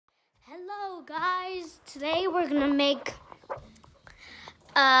Hello guys, today we're gonna make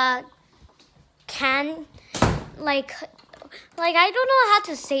a like I don't know how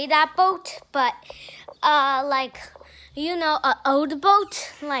to say that boat, but a old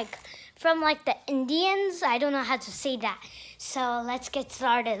boat, from the Indians. I don't know how to say that. So let's get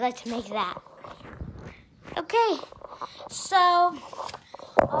started. Let's make that. Okay, so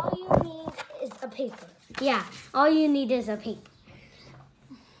all you need is a paper. Yeah, all you need is a paper.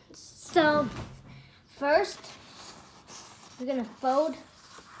 So first, we're gonna fold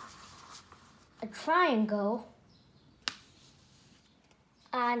a triangle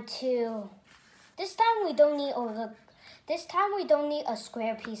onto. This time we don't need a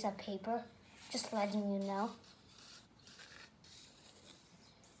square piece of paper. Just letting you know.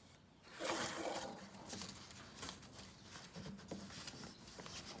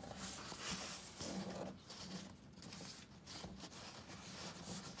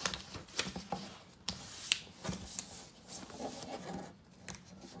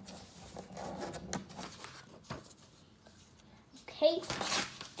 Okay,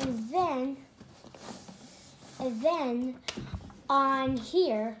 and then on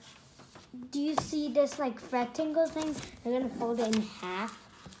here, do you see this rectangle thing? We're gonna fold it in half.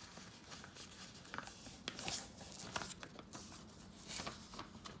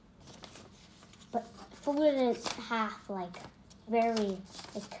 But fold it in half very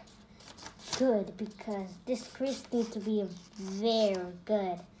good, because this crease needs to be very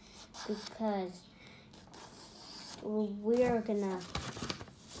good, because we're gonna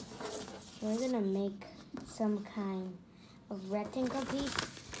make some kind of rectangle piece.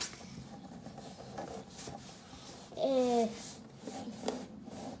 If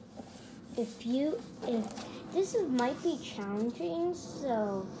this might be challenging,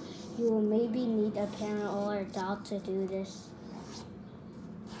 so you will maybe need a parent or adult to do this.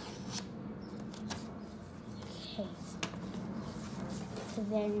 Okay. So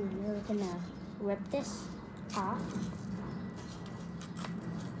then you're gonna rip this off.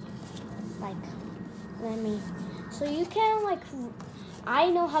 So you can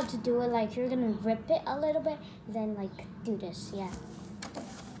I know how to do it. You're gonna rip it a little bit, then do this, yeah.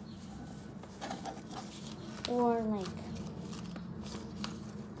 Or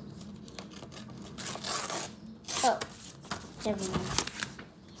oh, never mind.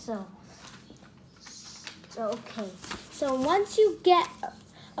 So okay. So once you get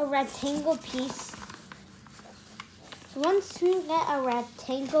a rectangle piece,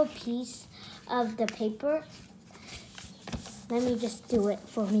 of the paper, let me just do it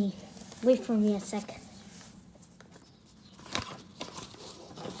for me. Wait for me a second.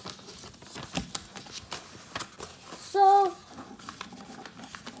 So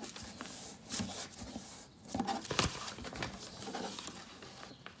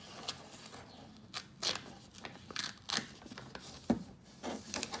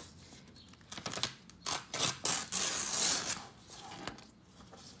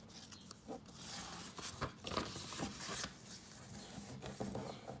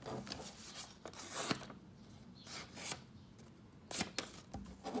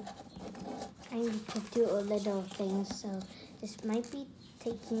I need to do a little thing, so this might be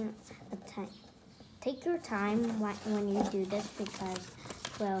taking a time. Take your time when you do this, because,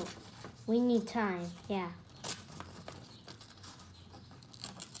 well, we need time, yeah.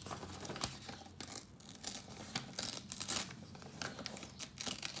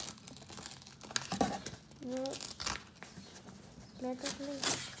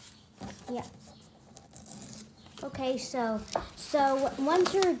 Yeah. Okay, so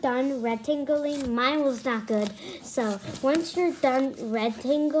once you're done rectangling, mine was not good. So once you're done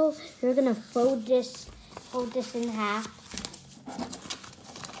rectangle, you're gonna fold this in half.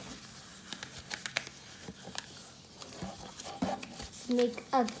 Make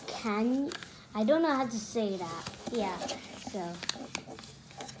a can. I don't know how to say that. Yeah. So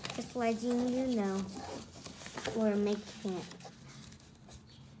just letting you know we're making it.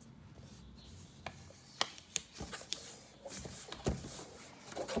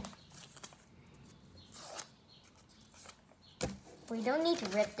 We don't need to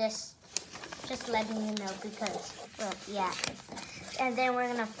rip this, just letting you know, because, well, yeah. And then we're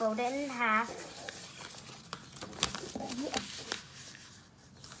gonna fold it in half.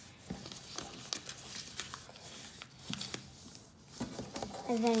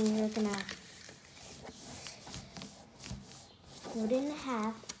 And then you're gonna fold it in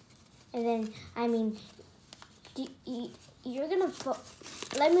half. And then, you're gonna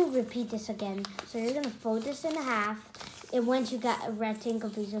let me repeat this again. So you're gonna fold this in half. And once you got a rectangle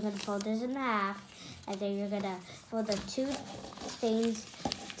piece, you're gonna fold this in half, and then you're gonna fold the two things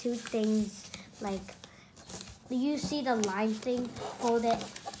like, you see the line thing, fold it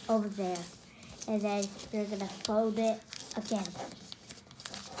over there. And then you're gonna fold it again.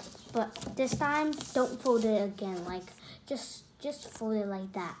 But this time, don't fold it again. Like, just fold it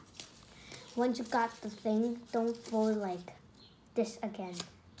like that. Once you got the thing, don't fold it like this again.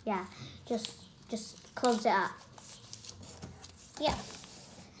 Yeah, just close it up. Yeah.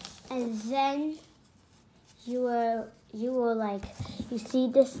 And then you will like, you see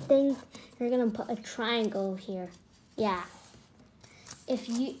this thing? You're gonna put a triangle here. Yeah. If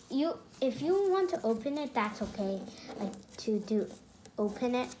you want to open it, that's okay. Like to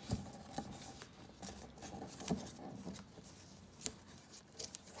open it.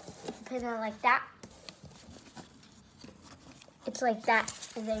 Open it like that. It's like that,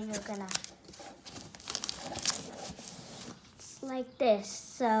 and then you're gonna. It's like this.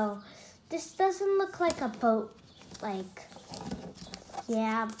 So this doesn't look like a boat. Like,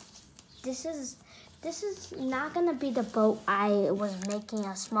 yeah, this is not gonna be the boat I was making,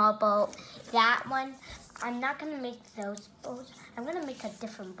 a small boat. That one, I'm not gonna make those boats. I'm gonna make a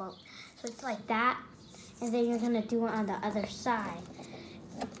different boat. So it's like that, and then you're gonna do it on the other side.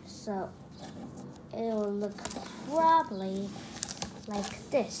 So it will look probably like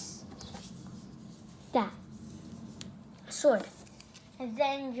this. That. Sort. And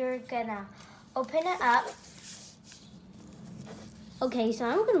then you're gonna open it up. Okay, so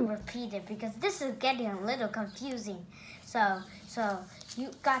I'm gonna repeat it because this is getting a little confusing. So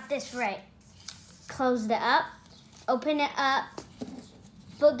you got this right. Close it up, open it up,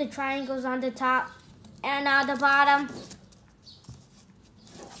 put the triangles on the top and on the bottom.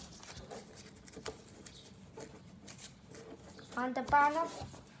 On the bottom,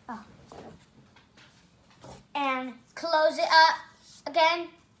 oh. And close it up again.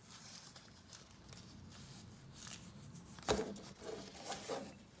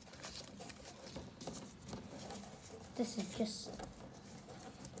 This is just,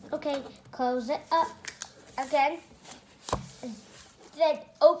 okay, close it up again. And then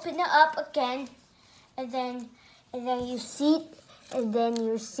open it up again. And then you see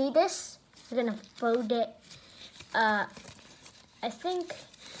this. You're gonna fold it. I think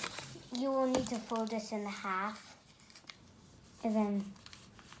you will need to fold this in half. And then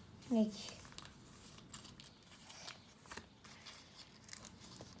make.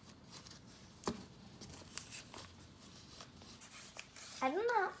 I don't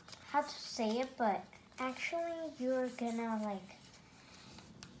know how to say it, but actually you're gonna like,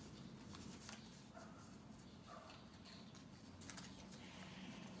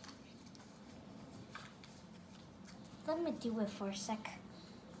 let me do it for a sec.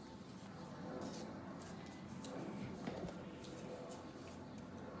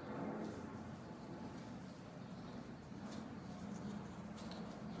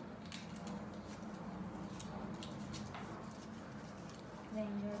 Then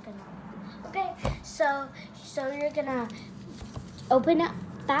you're gonna, okay, so you're gonna open it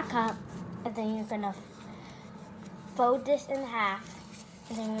back up, and then you're gonna fold this in half,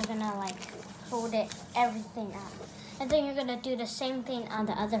 and then you're gonna like fold it everything up, and then you're gonna do the same thing on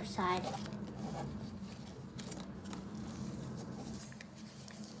the other side.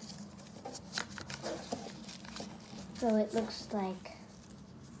 So it looks like,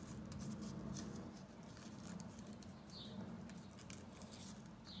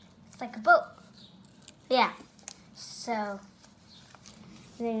 like a boat. Yeah. So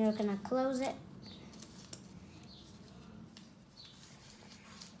then you're gonna close it.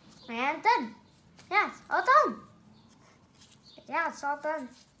 And done. Yeah, it's all done. Yeah, it's all done.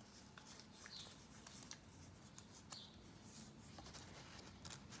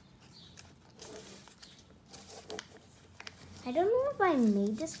 I don't know if I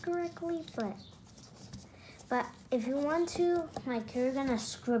made this correctly, but if you want to, like, you're gonna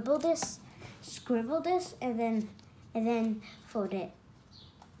scribble this, and then fold it.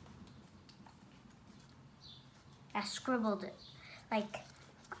 I scribbled it. Like,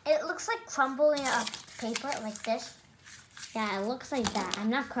 it looks like crumbling up paper like this. Yeah, it looks like that. I'm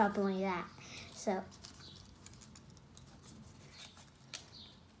not crumbling that. So,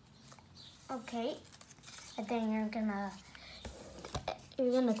 okay, and then you're gonna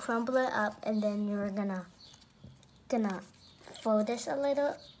crumble it up, and then you're gonna fold this a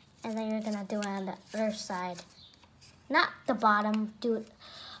little, and then you're gonna do it on the other side. Not the bottom, do it.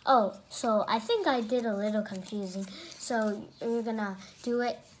 Oh, so I think I did a little confusing. So you're gonna do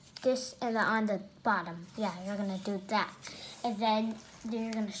it this and then on the bottom. Yeah, you're gonna do that. And then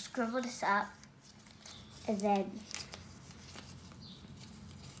you're gonna scribble this up, and then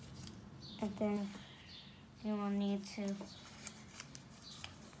you will need to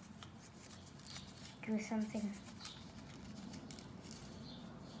do something.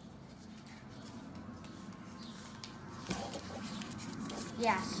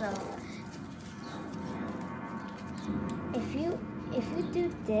 Yeah, so if you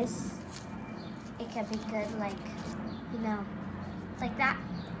do this, it can be good, like, you know, like that,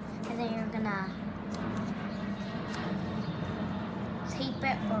 and then you're gonna tape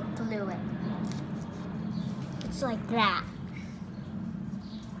it or glue it. It's like that.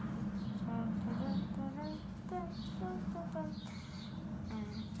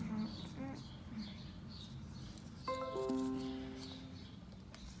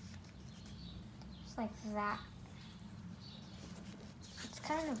 It's like that. It's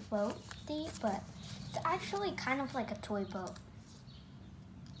kind of boaty, but it's actually kind of like a toy boat.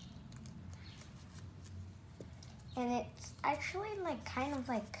 And it's actually like kind of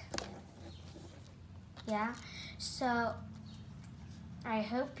like, yeah. So I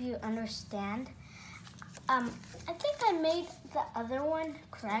hope you understand. I think I made the other one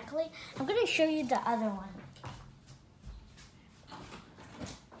correctly. I'm gonna show you the other one.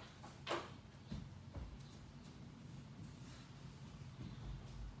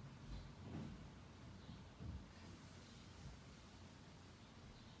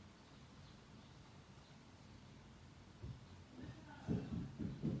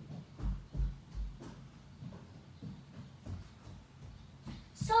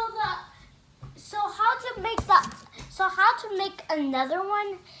 So how to make another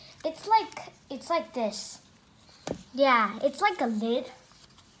one? It's like this. Yeah, it's like a lid.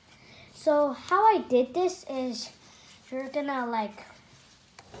 So how I did this is you're gonna like,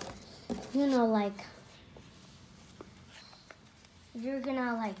 you know, like, you're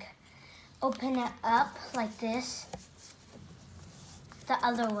gonna like open it up like this, the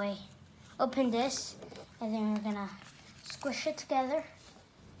other way. Open this, and then you're gonna squish it together,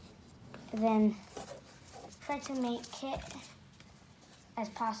 and then try to make it as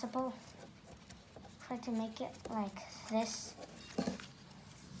possible. Try to make it like this.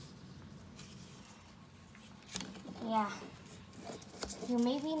 Yeah. You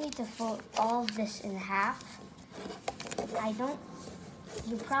maybe need to fold all of this in half.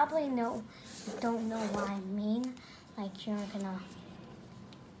 You probably don't know what I mean. Like you're gonna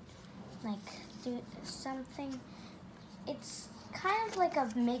like do something. It's kind of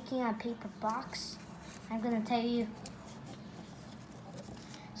like making a paper box. I'm gonna tell you.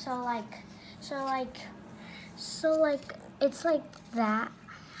 So like it's like that.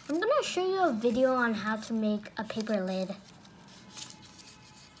 I'm gonna show you a video on how to make a paper lid,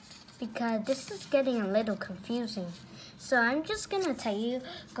 because this is getting a little confusing. So I'm just gonna tell you,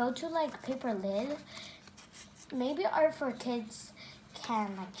 go to like paper lid. Maybe Art for Kids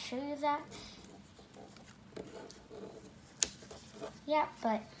can like show you that. Yeah,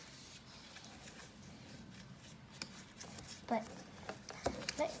 but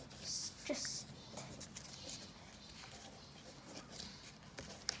let's just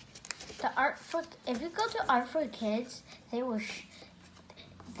if you go to Art for Kids, they will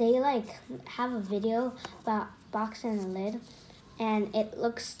they like have a video about boxing a lid, and it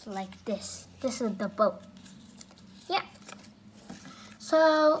looks like this. This is the boat. Yeah.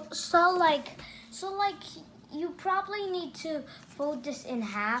 So like you probably need to fold this in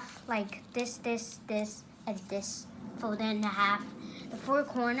half, like this, and this. Fold it in half, the four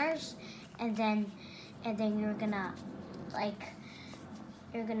corners, and then you're gonna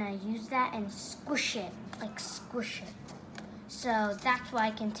use that and squish it, like squish it. So that's what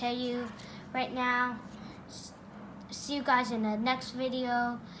I can tell you right now. See you guys in the next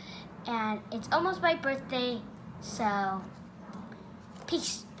video, and it's almost my birthday, so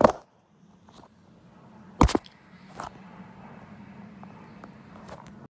peace.